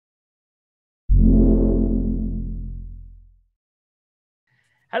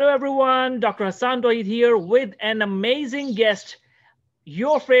Hello, everyone. Dr. Hassaan Tohid here with an amazing guest,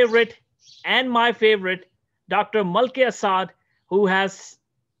 your favorite and my favorite, Dr. Malke Asaad, who has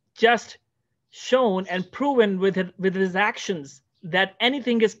just shown and proven with his actions that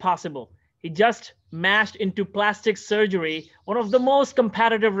anything is possible. He just mashed into plastic surgery, one of the most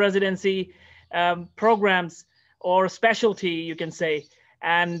competitive residency programs or specialty, you can say.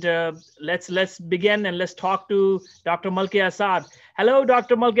 And let's begin and let's talk to Dr. Malke Asaad. Hello,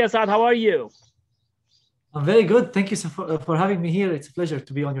 Dr. Malke Asaad. How are you? I'm very good. Thank you for having me here. It's a pleasure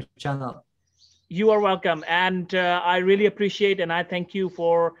to be on your channel. You are welcome. And I really appreciate and I thank you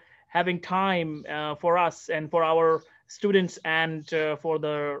for having time for us and for our students and for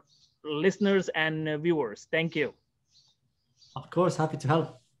the listeners and viewers. Thank you. Of course, happy to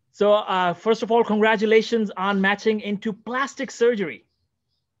help. So first of all, congratulations on matching into plastic surgery.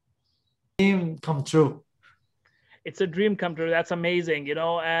 Dream come true. It's a dream come true. That's amazing, you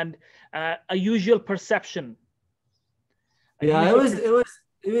know, and a usual perception. Yeah,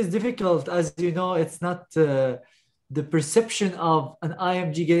 it was difficult, as you know. It's not the perception of an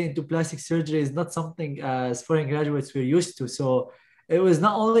IMG getting into plastic surgery is not something as foreign graduates we're used to. So it was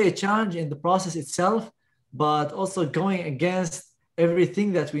not only a challenge in the process itself, but also going against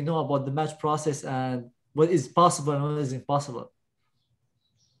everything that we know about the match process and what is possible and what is impossible.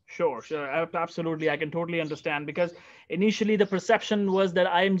 Sure, absolutely. I can totally understand because initially the perception was that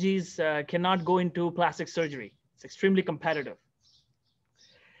IMGs cannot go into plastic surgery. It's extremely competitive.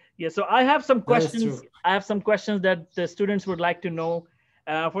 Yeah, so I have some questions. I have some questions that the students would like to know.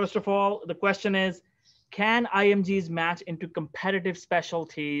 First of all, the question is, can IMGs match into competitive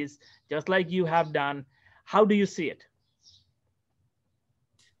specialties just like you have done? How do you see it?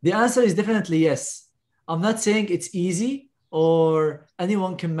 The answer is definitely yes. I'm not saying it's easy or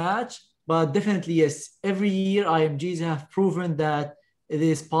anyone can match, but definitely yes. Every year IMGs have proven that it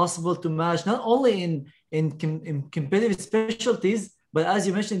is possible to match not only in competitive specialties, but as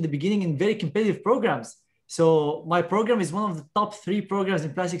you mentioned in the beginning, in very competitive programs. So my program is one of the top 3 programs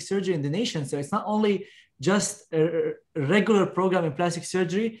in plastic surgery in the nation. So it's not only just a regular program in plastic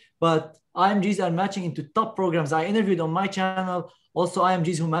surgery, but IMGs are matching into top programs. I interviewed on my channel also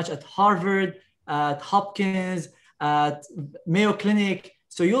IMGs who match at Harvard, at Hopkins, at Mayo Clinic.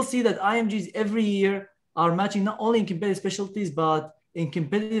 So you'll see that IMGs every year are matching not only in competitive specialties, but in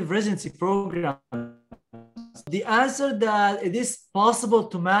competitive residency programs. The answer that it is possible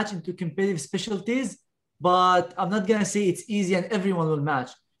to match into competitive specialties, but I'm not gonna say it's easy and everyone will match.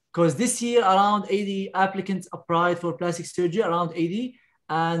 Because this year around 80 applicants applied for plastic surgery, around 80,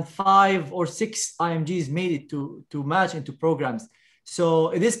 and 5 or 6 IMGs made it to match into programs. So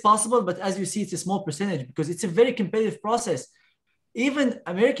it is possible, but as you see, it's a small percentage because it's a very competitive process. Even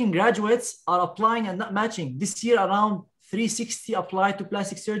American graduates are applying and not matching. This year, around 360 applied to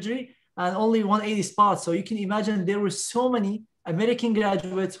plastic surgery and only 180 spots. So you can imagine there were so many American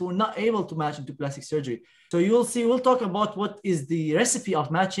graduates who were not able to match into plastic surgery. So you'll see, we'll talk about what is the recipe of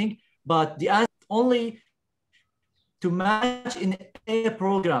matching, but the answer only to match in a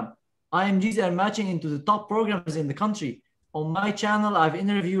program. IMGs are matching into the top programs in the country. On my channel, I've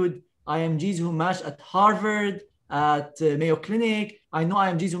interviewed IMGs who matched at Harvard, at Mayo Clinic. I know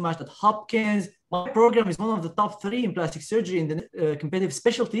IMGs who matched at Hopkins. My program is one of the top 3 in plastic surgery in the competitive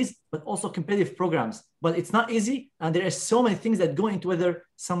specialties, but also competitive programs. But it's not easy, and there are so many things that go into whether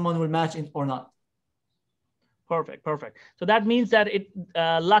someone will match in or not. Perfect. So that means that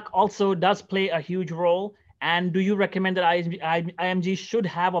luck also does play a huge role. And do you recommend that IMG should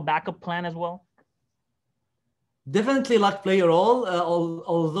have a backup plan as well? Definitely luck play a role,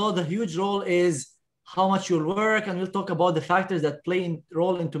 although the huge role is how much you'll work, and we'll talk about the factors that play a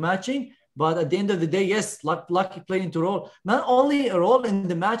role into matching. But at the end of the day, yes, luck play into role. Not only a role in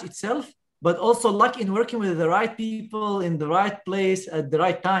the match itself, but also luck in working with the right people in the right place at the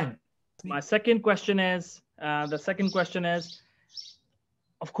right time. My second question is,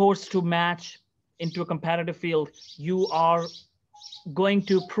 of course, to match into a competitive field, you are going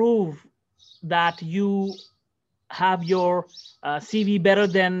to prove that you have your CV better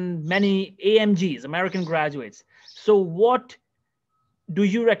than many AMGs, American graduates. So what do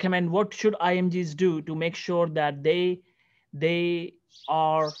you recommend? What should IMGs do to make sure that they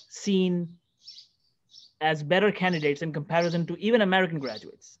are seen as better candidates in comparison to even American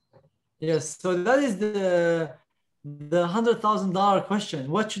graduates? Yes, so that is the $100,000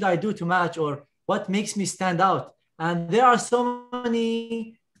 question. What should I do to match, or what makes me stand out? And there are so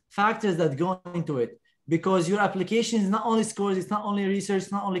many factors that go into it, because your application is not only scores, it's not only research,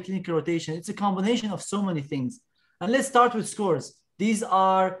 it's not only clinical rotation, it's a combination of so many things. And let's start with scores. These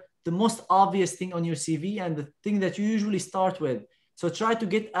are the most obvious thing on your CV and the thing that you usually start with. So try to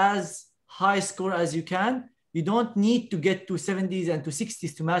get as high score as you can. You don't need to get to 70s and to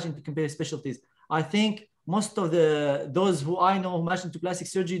 60s to match into comparative specialties. I think most of those who I know who matched into plastic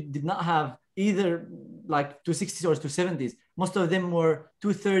surgery did not have either like 260s or 270s. Most of them were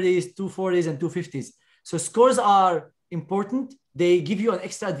 230s, 240s, and 250s. So scores are important. They give you an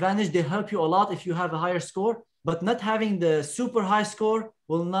extra advantage. They help you a lot if you have a higher score, but not having the super high score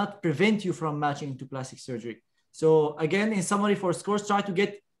will not prevent you from matching into plastic surgery. So again, in summary for scores, try to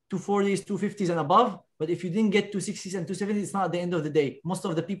get 240s, 250s and above. But if you didn't get 260s and 270s, it's not at the end of the day. Most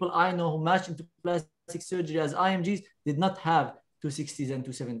of the people I know who matched into plastic surgery as IMGs did not have 260s and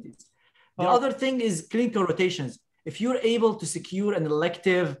 270s. The other thing is clinical rotations. If you're able to secure an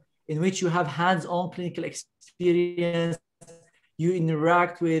elective in which you have hands-on clinical experience, you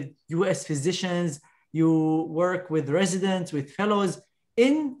interact with US physicians, you work with residents, with fellows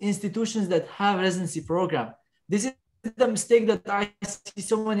in institutions that have residency program. This is the mistake that I see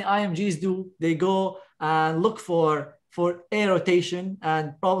so many IMGs do. They go and look for a rotation, and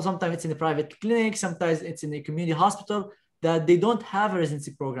probably sometimes it's in a private clinic, sometimes it's in a community hospital, that they don't have a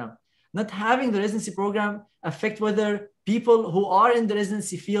residency program. Not having the residency program affect whether people who are in the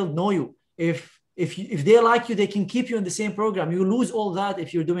residency field know you. If they like you, they can keep you in the same program. You lose all that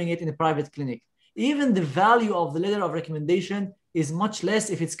if you're doing it in a private clinic. Even the value of the letter of recommendation is much less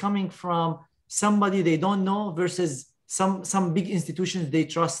if it's coming from somebody they don't know versus some big institutions they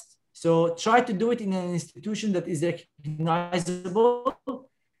trust. So try to do it in an institution that is recognizable,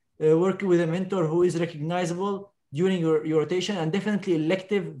 working with a mentor who is recognizable during your rotation, and definitely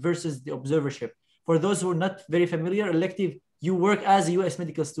elective versus the observership. For those who are not very familiar, elective, you work as a US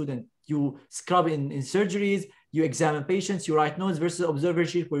medical student. You scrub in surgeries, you examine patients, you write notes, versus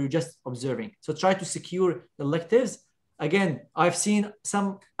observership where you're just observing. So try to secure electives. Again, I've seen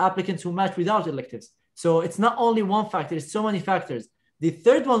some applicants who match without electives. So it's not only one factor, it's so many factors. The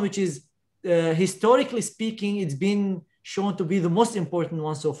third one, which is historically speaking, it's been shown to be the most important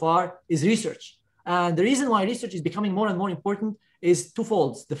one so far, is research. And the reason why research is becoming more and more important is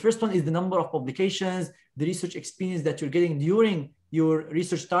twofold. The first one is the number of publications, the research experience that you're getting during your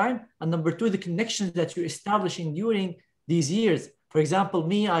research time. And number two, the connections that you're establishing during these years. For example,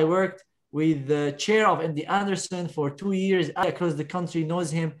 me, I worked with the chair of MD Anderson for 2 years. Across the country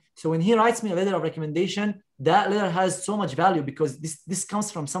knows him. So when he writes me a letter of recommendation, that letter has so much value because this comes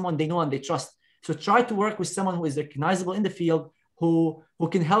from someone they know and they trust. So try to work with someone who is recognizable in the field, who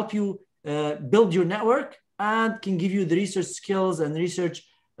can help you build your network and can give you the research skills and research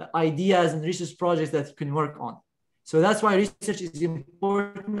ideas and research projects that you can work on. So that's why research is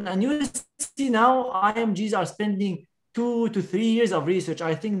important. And you see now IMGs are spending 2 to 3 years of research.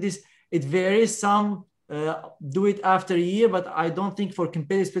 I think it varies. Some do it after a year, but I don't think for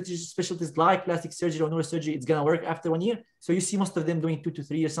competitive specialties like plastic surgery or neurosurgery, it's gonna work after 1 year. So you see most of them doing 2 to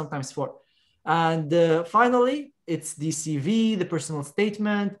 3 years, sometimes 4. And finally, it's the CV, the personal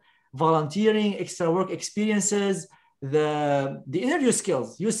statement, volunteering, extra work experiences, the interview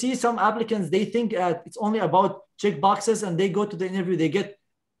skills. You see some applicants, they think that it's only about check boxes, and they go to the interview, they get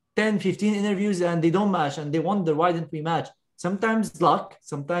 10, 15 interviews and they don't match, and they wonder, why didn't we match? Sometimes luck,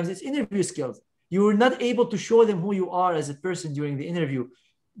 sometimes it's interview skills. You're not able to show them who you are as a person during the interview.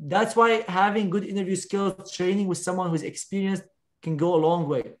 That's why having good interview skills, training with someone who's experienced can go a long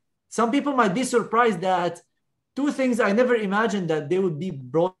way. Some people might be surprised that 2 things I never imagined that they would be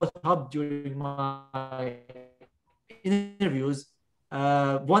brought up during my interviews.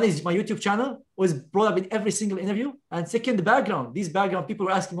 One is my YouTube channel was brought up in every single interview. And second, the background. These background, people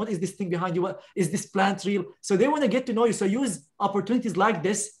were asking, what is this thing behind you? What is this plant real? So they want to get to know you. So use opportunities like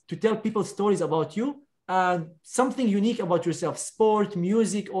this to tell people stories about you and something unique about yourself, sport,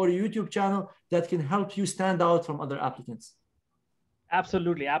 music, or a YouTube channel that can help you stand out from other applicants.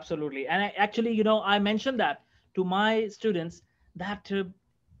 Absolutely, absolutely. And actually, I mentioned that to my students that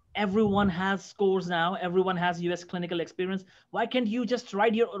everyone has scores now. Everyone has US clinical experience. Why can't you just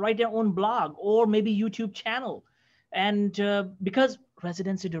write your own blog or maybe YouTube channel? And because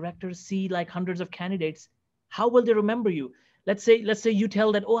residency directors see like hundreds of candidates, how will they remember you? Let's say you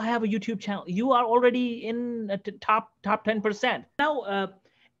tell that, oh, I have a YouTube channel. You are already in the top 10%. Now,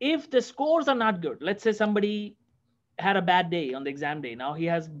 if the scores are not good, let's say somebody had a bad day on the exam day. Now he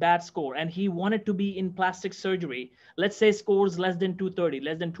has bad score and he wanted to be in plastic surgery. Let's say scores less than 230,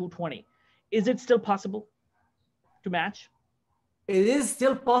 less than 220. Is it still possible to match? It is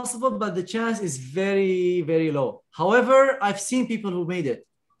still possible, but the chance is very, very low. However, I've seen people who made it.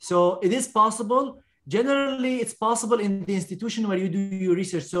 So it is possible. Generally, it's possible in the institution where you do your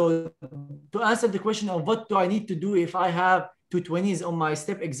research. So to answer the question of what do I need to do if I have 220s on my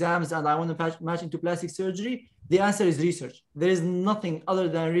step exams and I want to match into plastic surgery, The answer is research. There is nothing other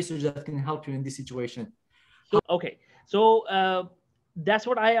than research that can help you in this situation. Okay, so that's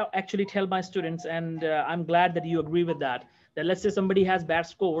what I actually tell my students, and I'm glad that you agree with that. That let's say somebody has bad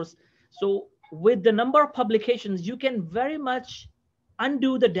scores, so with the number of publications, you can very much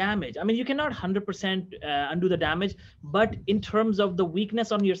undo the damage. I mean, you cannot 100% undo the damage, but in terms of the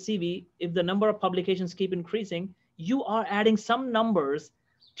weakness on your CV, if the number of publications keep increasing, you are adding some numbers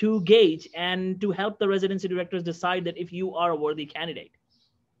to gauge and to help the residency directors decide that if you are a worthy candidate.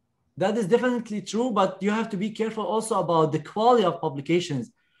 That is definitely true, but you have to be careful also about the quality of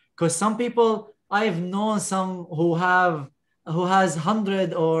publications, because some people, I've known some who has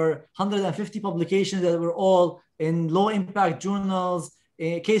 100 or 150 publications that were all in low impact journals,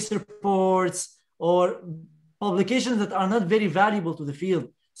 case reports, or publications that are not very valuable to the field.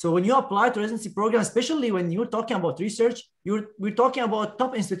 So when you apply to residency program, especially when you're talking about research, we're talking about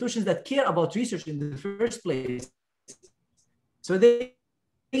top institutions that care about research in the first place. So they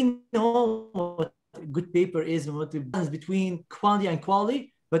know what a good paper is and what the balance between quantity and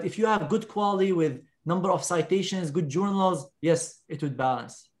quality. But if you have good quality with number of citations, good journals, yes, it would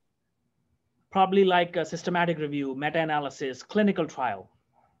balance. Probably like a systematic review, meta-analysis, clinical trial.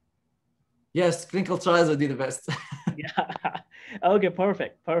 Yes, clinical trials would be the best. Yeah. Okay,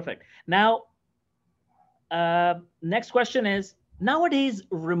 perfect. Now, next question is, nowadays,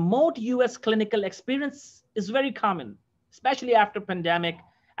 remote US clinical experience is very common, especially after pandemic,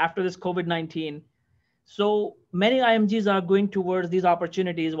 after this COVID-19. So many IMGs are going towards these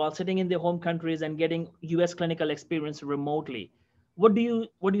opportunities while sitting in their home countries and getting US clinical experience remotely. What do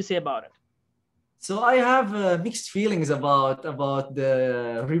you say about it? So I have mixed feelings about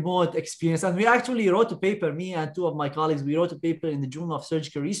the remote experience. And we actually wrote a paper, me and two of my colleagues, we wrote a paper in the Journal of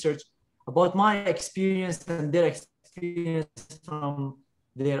Surgical Research about my experience and their experience from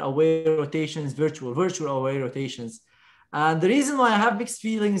their away rotations, virtual away rotations. And the reason why I have mixed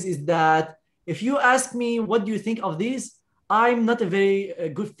feelings is that if you ask me, what do you think of these? I'm not a very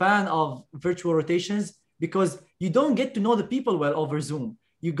good fan of virtual rotations because you don't get to know the people well over Zoom.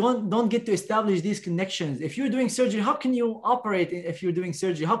 You don't get to establish these connections. If you're doing surgery, how can you operate if you're doing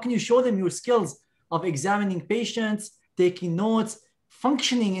surgery? How can you show them your skills of examining patients, taking notes,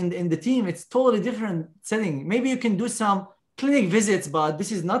 functioning in the team? It's totally different setting. Maybe you can do some clinic visits, but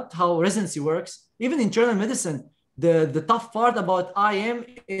this is not how residency works. Even in internal medicine, the tough part about IM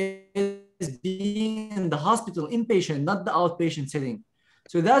is being in the hospital, inpatient, not the outpatient setting.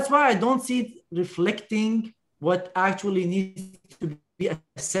 So that's why I don't see it reflecting what actually needs to be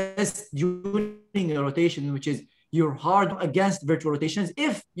assessed during a rotation, which is you're hard against virtual rotations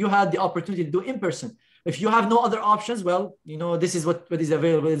if you had the opportunity to do in person. If you have no other options, well, this is what is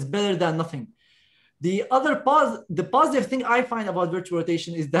available. It's better than nothing. The positive thing I find about virtual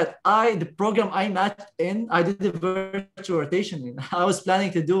rotation is that the program I matched in, I did a virtual rotation in. I was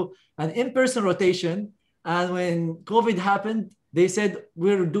planning to do an in-person rotation. And when COVID happened, they said,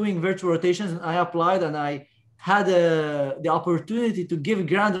 we're doing virtual rotations. And I applied and I had the opportunity to give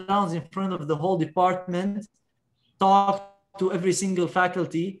grand rounds in front of the whole department, talk to every single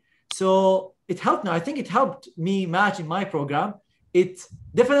faculty. So it helped me. I think it helped me match in my program. It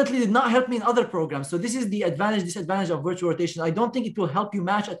definitely did not help me in other programs. So this is the disadvantage of virtual rotation. I don't think it will help you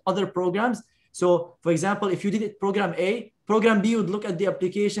match at other programs. So for example, if you did it program A, program B would look at the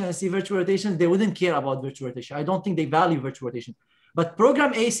application and see virtual rotation. They wouldn't care about virtual rotation. I don't think they value virtual rotation. But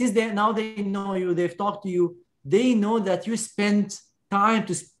program A, since they know you, they've talked to you, they know that you spend time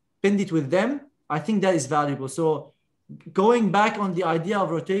to spend it with them. I think that is valuable. So going back on the idea of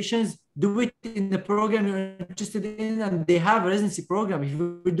rotations, do it in the program you're interested in, and they have a residency program. If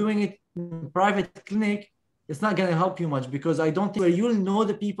you're doing it in a private clinic, it's not going to help you much, because I don't think where you'll know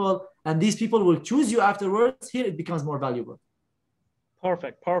the people and these people will choose you afterwards. Here it becomes more valuable.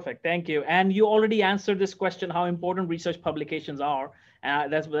 Perfect. Thank you. And you already answered this question, how important research publications are.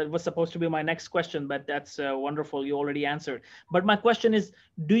 That was supposed to be my next question, but that's wonderful. You already answered. But my question is,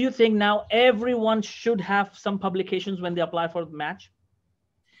 do you think now everyone should have some publications when they apply for the match?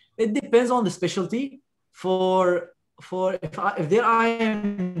 It depends on the specialty. If their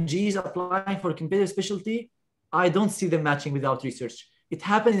IMGs applying for a competitive specialty, I don't see them matching without research. It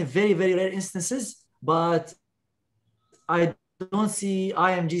happened in very, very rare instances, but I don't see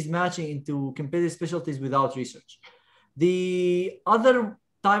IMGs matching into competitive specialties without research. The other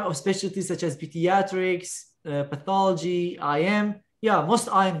type of specialties such as pediatrics, pathology, IM, most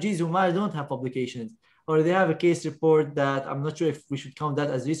IMGs who might don't have publications, or they have a case report that I'm not sure if we should count that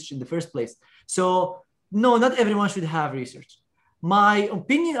as research in the first place. So no, not everyone should have research. My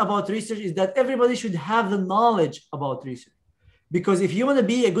opinion about research is that everybody should have the knowledge about research. Because if you want to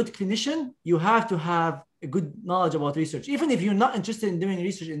be a good clinician, you have to have a good knowledge about research. Even if you're not interested in doing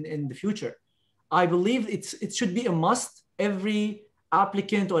research in the future, I believe it should be a must. Every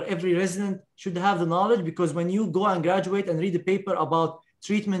applicant or every resident should have the knowledge, because when you go and graduate and read a paper about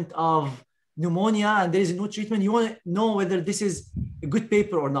treatment of pneumonia and there is no treatment, you want to know whether this is a good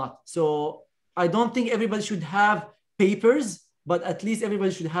paper or not. So I don't think everybody should have papers, but at least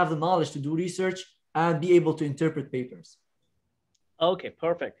everybody should have the knowledge to do research and be able to interpret papers. Okay,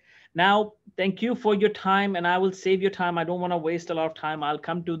 perfect. Now, thank you for your time, and I will save your time. I don't want to waste a lot of time. I'll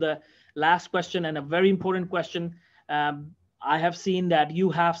come to the last question, and a very important question. I have seen that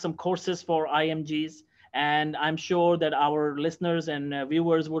you have some courses for IMGs, and I'm sure that our listeners and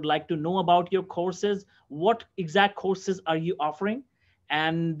viewers would like to know about your courses. What exact courses are you offering?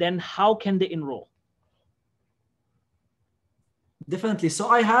 And then how can they enroll? Definitely. So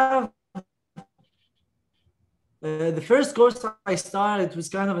I have the first course I started was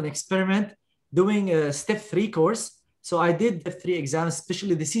kind of an experiment, doing a step 3 course. So I did the 3 exams,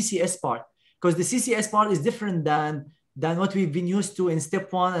 especially the CCS part, because the CCS part is different than what we've been used to in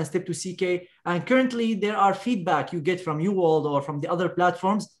step 1 and step 2 CK. And currently there are feedback you get from UWorld or from the other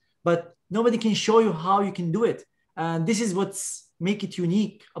platforms, but nobody can show you how you can do it. And this is what's make it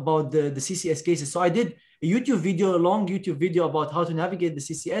unique about the CCS cases. So I did a YouTube video, a long YouTube video about how to navigate the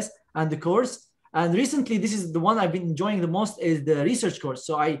CCS and the course. And recently, this is the one I've been enjoying the most, is the research course.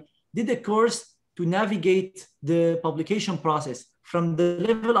 So I did a course to navigate the publication process from the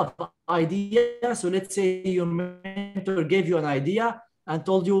level of idea. So let's say your mentor gave you an idea and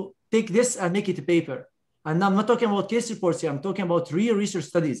told you, take this and make it a paper. And I'm not talking about case reports here. I'm talking about real research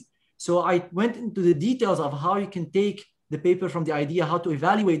studies. So I went into the details of how you can take the paper from the idea, how to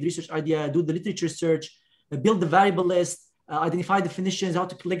evaluate research idea, do the literature search, build the variable list, identify definitions, how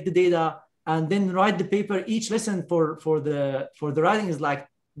to collect the data, and then write the paper. Each lesson for the writing is like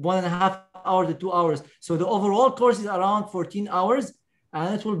 1.5 hours to 2 hours. So the overall course is around 14 hours,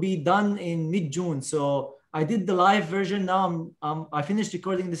 and it will be done in mid-June. So I did the live version. Now I finished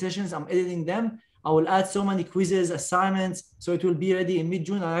recording the sessions. I'm editing them. I will add so many quizzes, assignments. So it will be ready in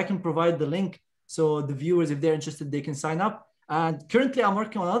mid-June, and I can provide the link. So the viewers, if they're interested, they can sign up. And currently I'm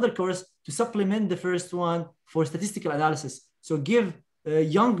working on another course to supplement the first one for statistical analysis. So give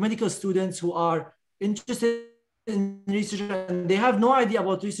young medical students who are interested in research and they have no idea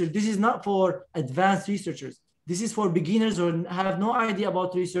about research. This is not for advanced researchers. This is for beginners who have no idea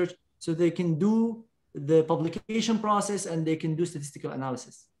about research, so they can do the publication process and they can do statistical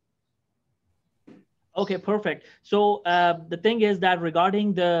analysis. Okay, perfect. So the thing is that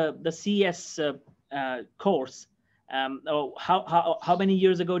regarding the CS course, how many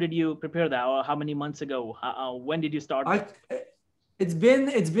years ago did you prepare that, or how many months ago? When did you start? It's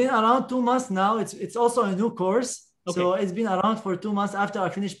been around 2 months now. It's also a new course. Okay. So it's been around for 2 months after I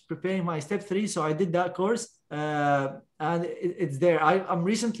finished preparing my step 3. So I did that course, and it's there.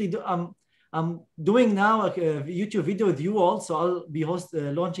 I'm doing now a YouTube video with you all. So I'll be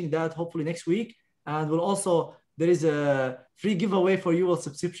launching that hopefully next week. And there is a free giveaway for you all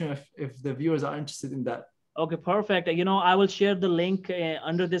subscription if the viewers are interested in that. Okay, perfect. I will share the link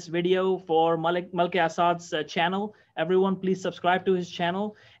under this video for Malke Asaad's channel. Everyone, please subscribe to his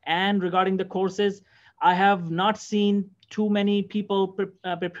channel. And regarding the courses, I have not seen too many people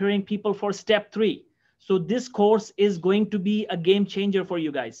preparing people for step 3. So this course is going to be a game changer for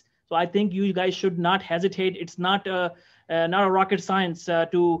you guys. So I think you guys should not hesitate. It's not a rocket science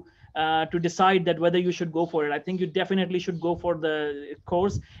to decide that whether you should go for it. I think you definitely should go for the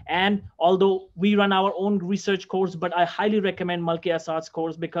course. And although we run our own research course, but I highly recommend Malke Asaad's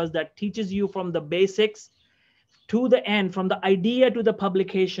course, because that teaches you from the basics to the end, from the idea to the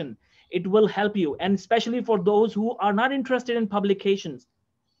publication. It will help you. And especially for those who are not interested in publications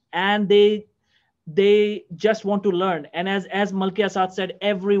and they just want to learn. And as Malke Asaad said,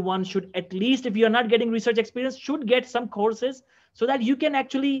 everyone should, at least if you're not getting research experience, should get some courses so that you can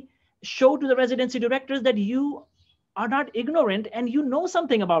actually show to the residency directors that you are not ignorant and you know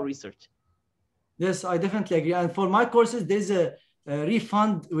something about research. Yes, I definitely agree. And for my courses, there's a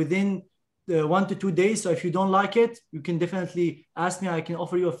refund within 1 to 2 days. So if you don't like it, you can definitely ask me. I can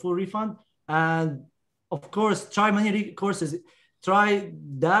offer you a full refund. And of course, try many courses. Try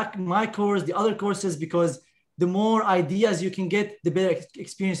my course, the other courses, because the more ideas you can get, the better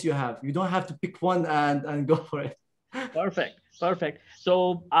experience you have. You don't have to pick one and go for it. Perfect.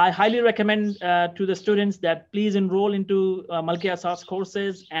 So I highly recommend to the students that please enroll into Malke Asaad's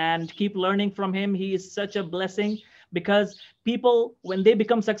courses and keep learning from him. He is such a blessing, because people, when they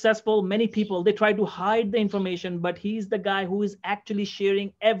become successful, many people, they try to hide the information, but he's the guy who is actually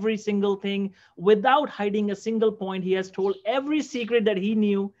sharing every single thing without hiding a single point. He has told every secret that he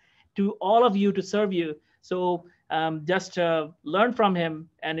knew to all of you to serve you. So just learn from him.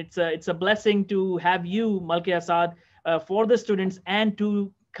 And it's a blessing to have you, Malke Asaad, for the students, and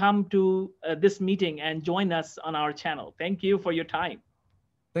to come to this meeting and join us on our channel. Thank you for your time.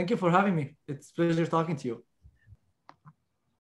 Thank you for having me. It's a pleasure talking to you.